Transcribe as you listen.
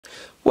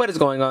What is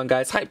going on,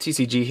 guys? Hype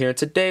TCG here, and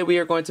today we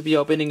are going to be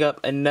opening up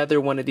another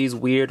one of these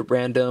weird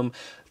random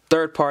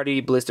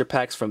third-party blister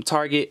packs from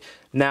Target.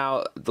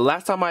 Now, the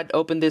last time I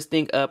opened this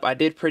thing up, I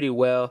did pretty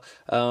well,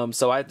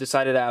 so I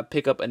decided I'd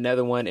pick up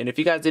another one. And if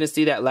you guys didn't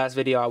see that last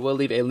video, I will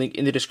leave a link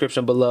in the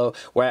description below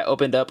where I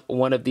opened up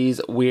one of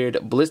these weird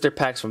blister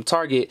packs from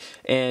Target,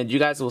 and you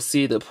guys will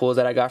see the pulls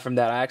that I got from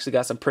that. I actually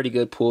got some pretty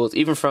good pulls,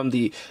 even from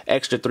the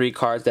extra 3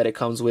 cards that it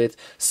comes with.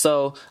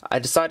 So I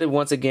decided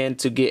once again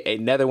to get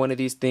another one of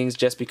these things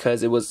just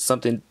because it was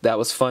something that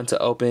was fun to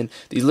open.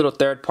 These little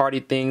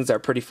third-party things are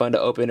pretty fun to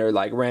open, or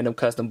like random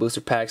custom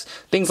booster packs,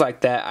 things like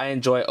that. I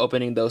enjoy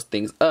opening those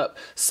things up.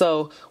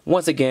 So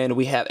once again,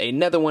 we have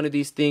another one of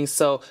these things.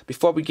 So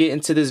before we get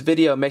into this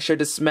video, make sure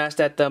to smash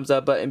that thumbs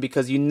up button,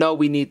 because you know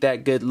we need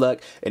that good luck.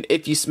 And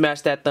if you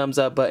smash that thumbs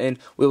up button,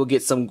 we will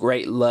get some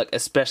great luck,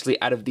 especially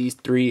out of these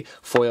 3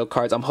 foil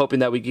cards. I'm hoping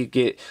that we could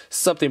get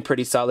something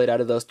pretty solid out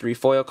of those 3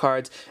 foil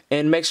cards.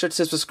 And make sure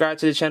to subscribe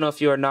to the channel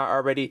if you are not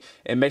already,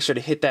 and make sure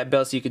to hit that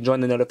bell so you can join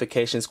the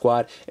notification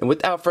squad. And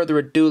without further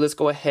ado, let's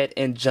go ahead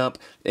and jump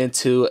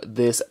into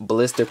this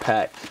blister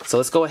pack. So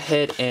let's go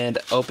ahead and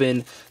open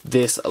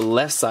this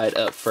left side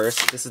up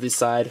first. This is the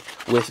side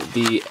with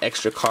the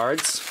extra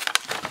cards.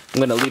 I'm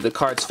going to leave the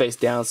cards face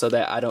down so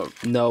that I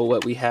don't know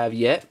what we have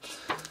yet.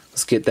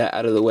 Let's get that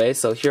out of the way.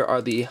 So here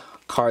are the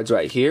cards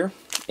right here,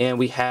 and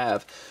we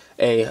have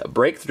a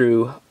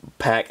breakthrough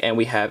pack, and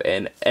we have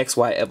an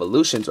XY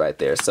evolutions right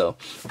there. So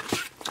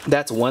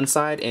that's one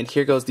side, and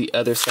here goes the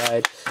other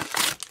side.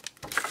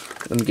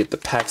 Let me get the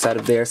packs out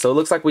of there. So it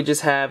looks like we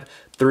just have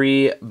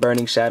 3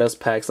 Burning Shadows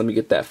packs. Let me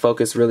get that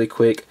focus really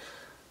quick.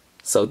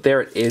 So there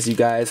it is, you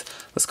guys.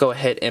 Let's go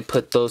ahead and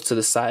put those to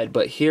the side.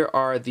 But here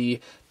are the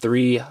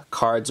 3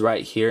 cards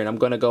right here, and I'm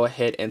going to go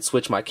ahead and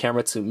switch my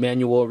camera to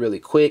manual really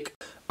quick.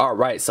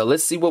 Alright, so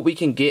let's see what we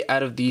can get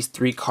out of these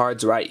 3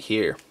 cards right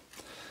here.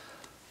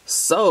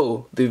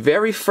 So the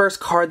very first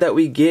card that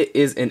we get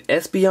is an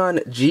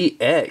Espeon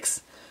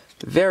GX.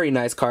 Very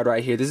nice card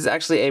right here. This is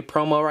actually a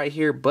promo right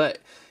here, but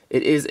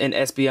it is an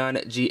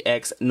Espeon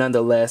GX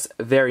nonetheless.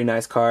 Very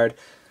nice card.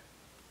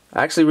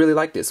 I actually really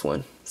like this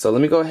one. So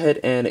let me go ahead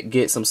and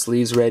get some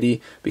sleeves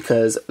ready,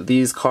 because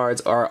these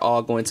cards are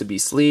all going to be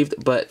sleeved.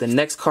 But the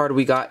next card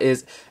we got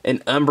is an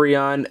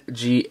Umbreon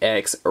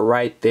GX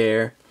right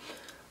there.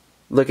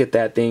 Look at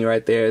that thing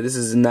right there. This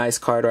is a nice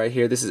card right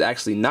here. This is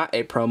actually not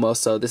a promo,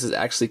 so this is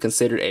actually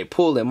considered a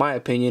pull in my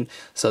opinion.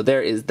 So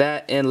there is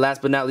that. And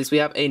last but not least, we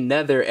have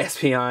another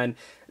Espeon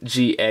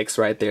GX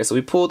right there. So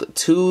we pulled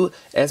 2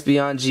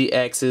 Espeon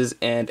GXs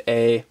and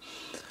a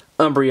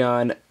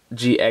Umbreon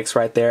GX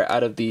right there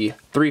out of the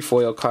 3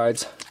 foil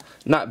cards.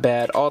 Not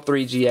bad. All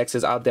 3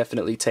 GXs, I'll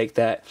definitely take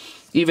that.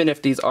 Even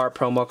if these are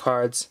promo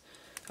cards,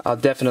 I'll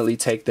definitely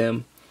take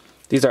them.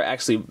 These are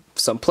actually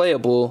some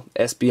playable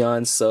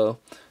Espeons, so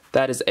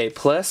that is a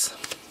plus.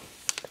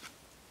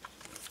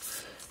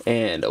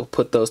 And I'll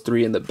put those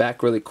 3 in the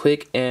back really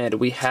quick, and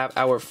we have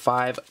our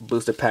 5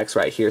 booster packs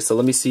right here. So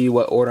let me see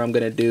what order I'm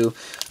gonna do.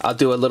 I'll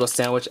do a little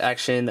sandwich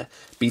action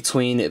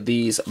between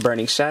these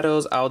Burning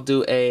Shadows. I'll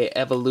do a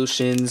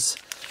Evolutions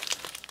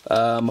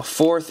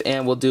 4th,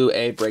 and we'll do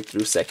a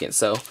Breakthrough 2nd.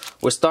 So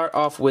we'll start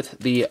off with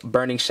the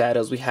Burning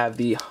Shadows. We have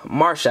the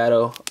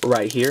Marshadow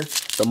right here,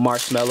 the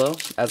Marshmallow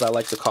as I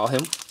like to call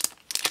him.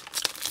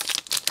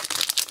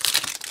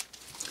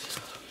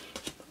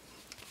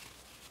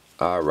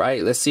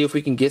 Alright, let's see if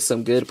we can get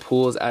some good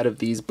pulls out of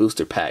these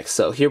booster packs.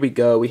 So here we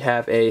go. We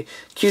have a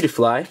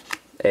Cutiefly,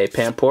 a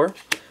Pampor,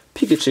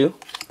 Pikachu,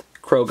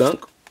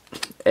 Krogunk,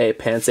 a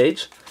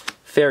Pansage,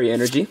 Fairy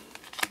Energy,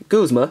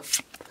 Guzma,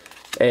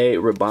 a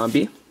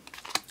Ribombee,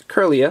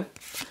 Kirlia.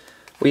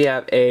 We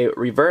have a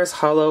Reverse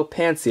Holo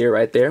Pansear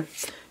right there,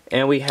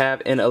 and we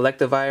have an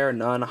Electivire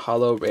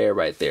non-holo rare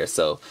right there.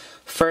 So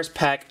first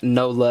pack,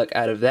 no luck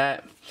out of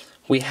that.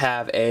 We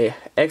have a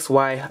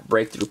XY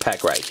breakthrough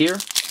pack right here.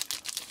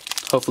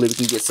 Hopefully we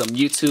can get some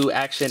Mewtwo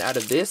action out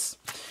of this.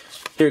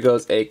 Here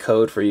goes a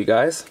code for you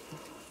guys.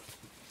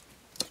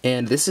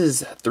 And this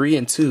is 3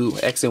 and 2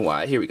 X and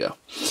Y. Here we go.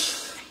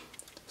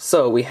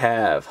 So we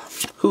have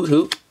Hoot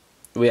Hoot.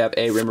 We have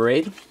a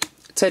Remoraid,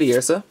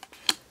 Teddiursa,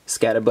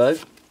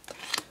 Scatterbug,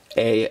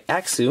 a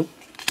Axew,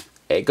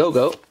 a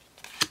Go-Go,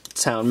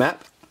 Town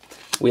Map.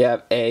 We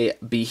have a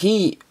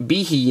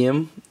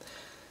Beheeyem.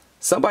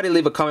 Somebody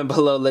leave a comment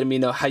below letting me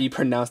know how you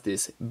pronounce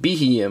this.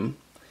 Beheeyem.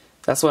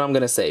 That's what I'm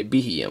going to say,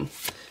 Beheeyem.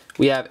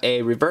 We have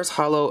a Reverse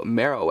Holo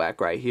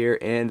Marowak right here,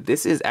 and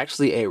this is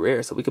actually a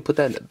rare, so we can put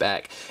that in the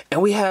back.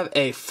 And we have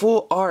a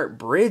full art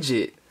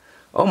Bridget.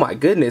 Oh my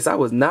goodness, I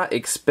was not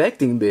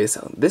expecting this.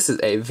 This is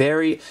a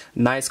very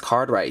nice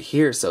card right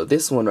here. So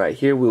this one right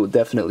here we will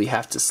definitely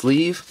have to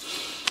sleeve.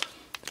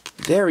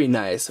 Very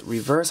nice.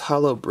 Reverse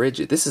Holo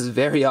Bridget. This is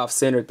very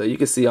off-centered though. You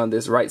can see on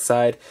this right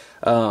side,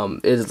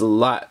 it is a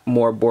lot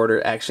more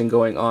border action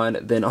going on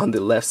than on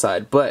the left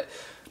side. But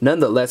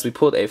nonetheless, we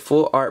pulled a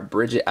full art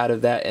Bridget out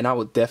of that, and I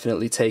will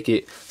definitely take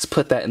it. Let's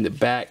put that in the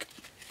back.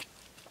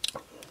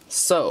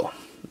 So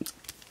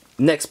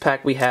next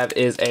pack we have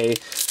is a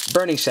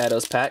Burning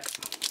Shadows pack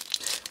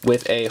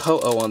with a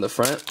Ho-Oh on the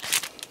front.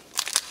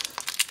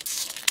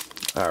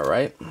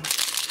 Alright,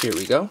 here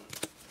we go.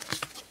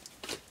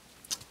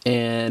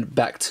 And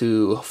back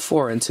to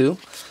 4 and 2.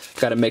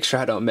 Gotta make sure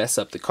I don't mess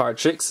up the card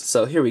tricks.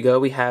 So here we go.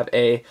 We have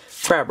a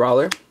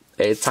Crabrawler,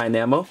 a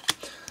Tynamo,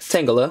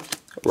 Tangela,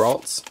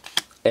 Ralts,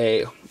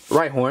 a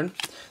Rhyhorn,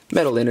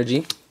 Metal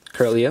Energy,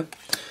 Curlia,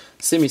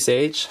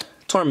 Simisage,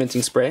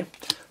 Tormenting Spray,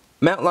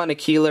 Mount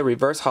Lanakila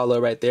Reverse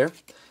Hollow right there.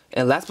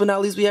 And last but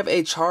not least, we have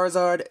a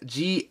Charizard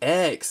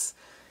GX.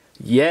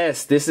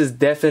 Yes, this is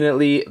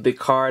definitely the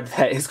card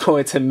that is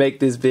going to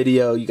make this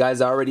video. You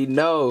guys already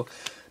know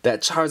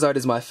that Charizard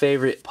is my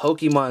favorite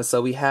Pokemon.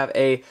 So we have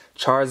a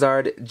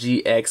Charizard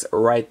GX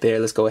right there.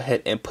 Let's go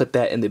ahead and put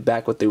that in the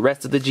back with the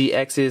rest of the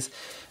GXs.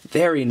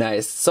 Very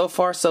nice. So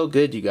far, so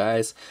good, you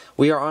guys.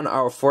 We are on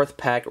our 4th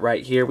pack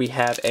right here. We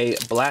have a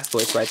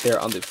Blastoise right there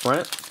on the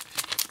front.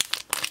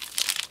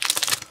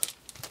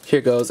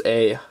 Here goes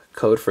a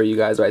code for you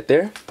guys right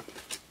there.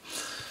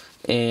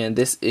 And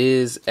this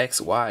is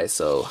XY,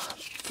 so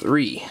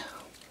 3.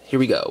 Here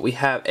we go. We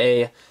have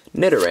a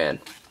Nidoran,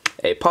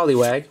 a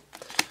Poliwag,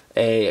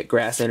 a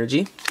Grass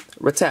Energy,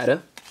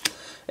 Rattata,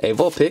 a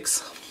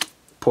Vulpix,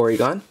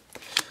 Porygon,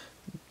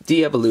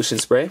 De-Evolution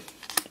Spray.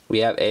 We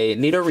have a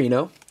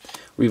Nidorino,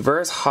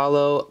 Reverse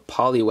Hollow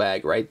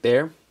Poliwag right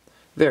there.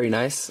 Very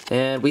nice.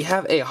 And we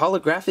have a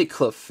holographic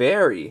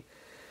Clefairy.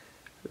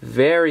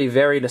 Very,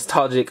 very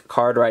nostalgic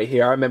card right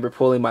here. I remember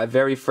pulling my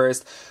very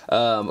first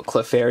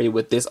Clefairy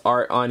with this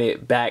art on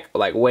it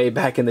way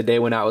back in the day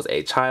when I was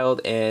a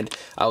child, and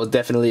I was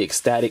definitely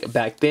ecstatic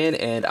back then,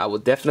 and I will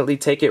definitely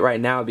take it right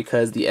now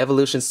because the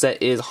evolution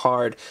set is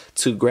hard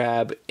to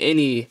grab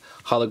any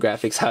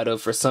holographics out of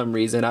for some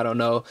reason. I don't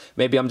know.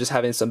 Maybe I'm just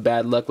having some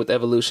bad luck with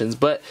evolutions,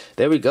 but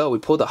there we go. We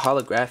pulled a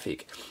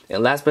holographic.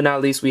 And last but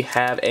not least, we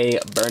have a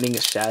Burning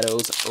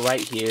Shadows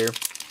right here.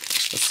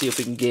 Let's see if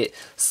we can get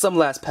some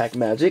last pack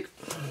magic.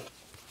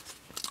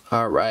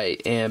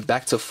 Alright, and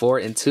back to 4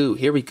 and 2.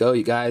 Here we go,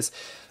 you guys.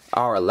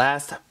 Our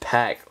last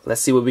pack. Let's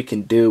see what we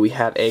can do. We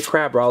have a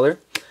Crabrawler,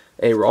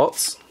 a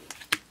Ralts,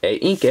 a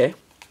Inkay,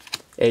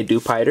 a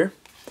Dewpider,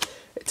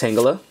 a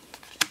Tangela,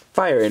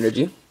 Fire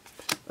Energy,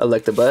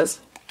 Electabuzz,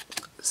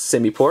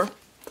 Simipour,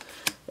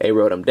 a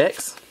Rotom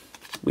Dex.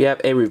 We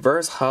have a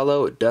Reverse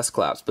Hollow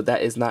Dusclops, but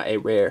that is not a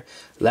rare.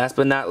 Last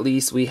but not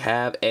least, we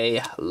have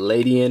a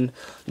Ladian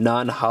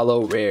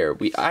non-hollow rare.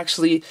 We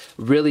actually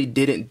really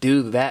didn't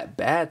do that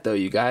bad though,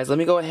 you guys. Let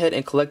me go ahead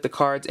and collect the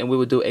cards and we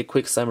will do a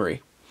quick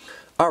summary.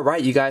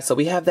 Alright, you guys, so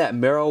we have that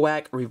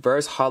Marowak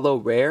Reverse Hollow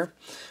Rare.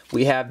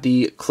 We have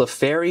the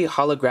Clefairy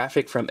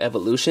Holographic from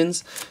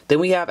Evolutions. Then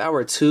we have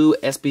our 2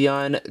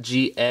 Espeon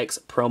GX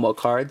promo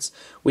cards.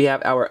 We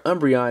have our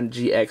Umbreon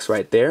GX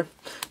right there.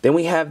 Then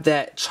we have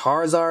that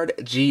Charizard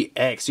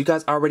GX. You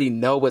guys already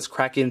know what's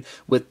cracking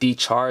with the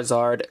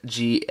Charizard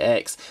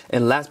GX.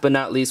 And last but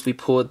not least, we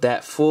pulled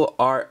that full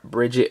art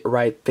Bridget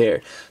right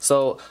there.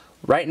 So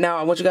right now,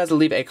 I want you guys to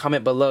leave a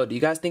comment below. Do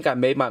you guys think I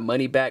made my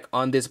money back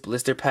on this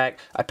blister pack?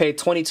 I paid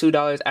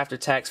 $22 after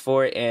tax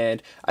for it,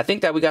 and I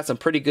think that we got some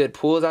pretty good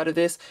pulls out of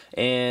this,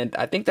 and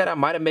I think that I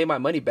might have made my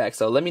money back.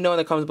 So let me know in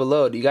the comments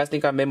below. Do you guys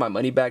think I made my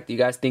money back? Do you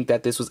guys think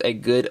that this was a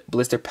good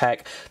blister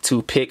pack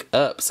to pick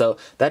up? So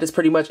that is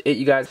pretty much it,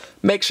 you guys.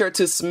 Make sure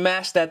to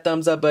smash that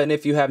thumbs up button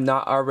if you have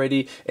not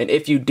already, and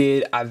if you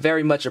did, I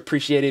very much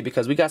appreciate it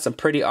because we got some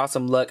pretty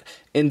awesome luck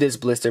in this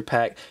blister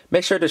pack.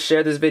 Make sure to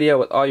share this video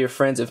with all your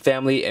friends and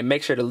family, and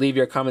make sure to leave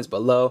your comments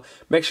below.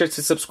 Make sure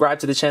to subscribe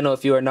to the channel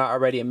if you are not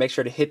already, and make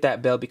sure to hit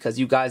that bell because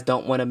you guys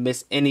don't want to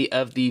miss any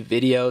of the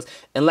videos.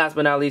 And last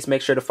but not least,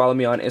 make sure to follow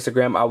me on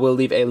Instagram. I will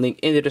leave a link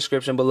in the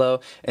description below,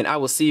 and I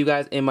will see you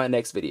guys in my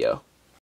next video.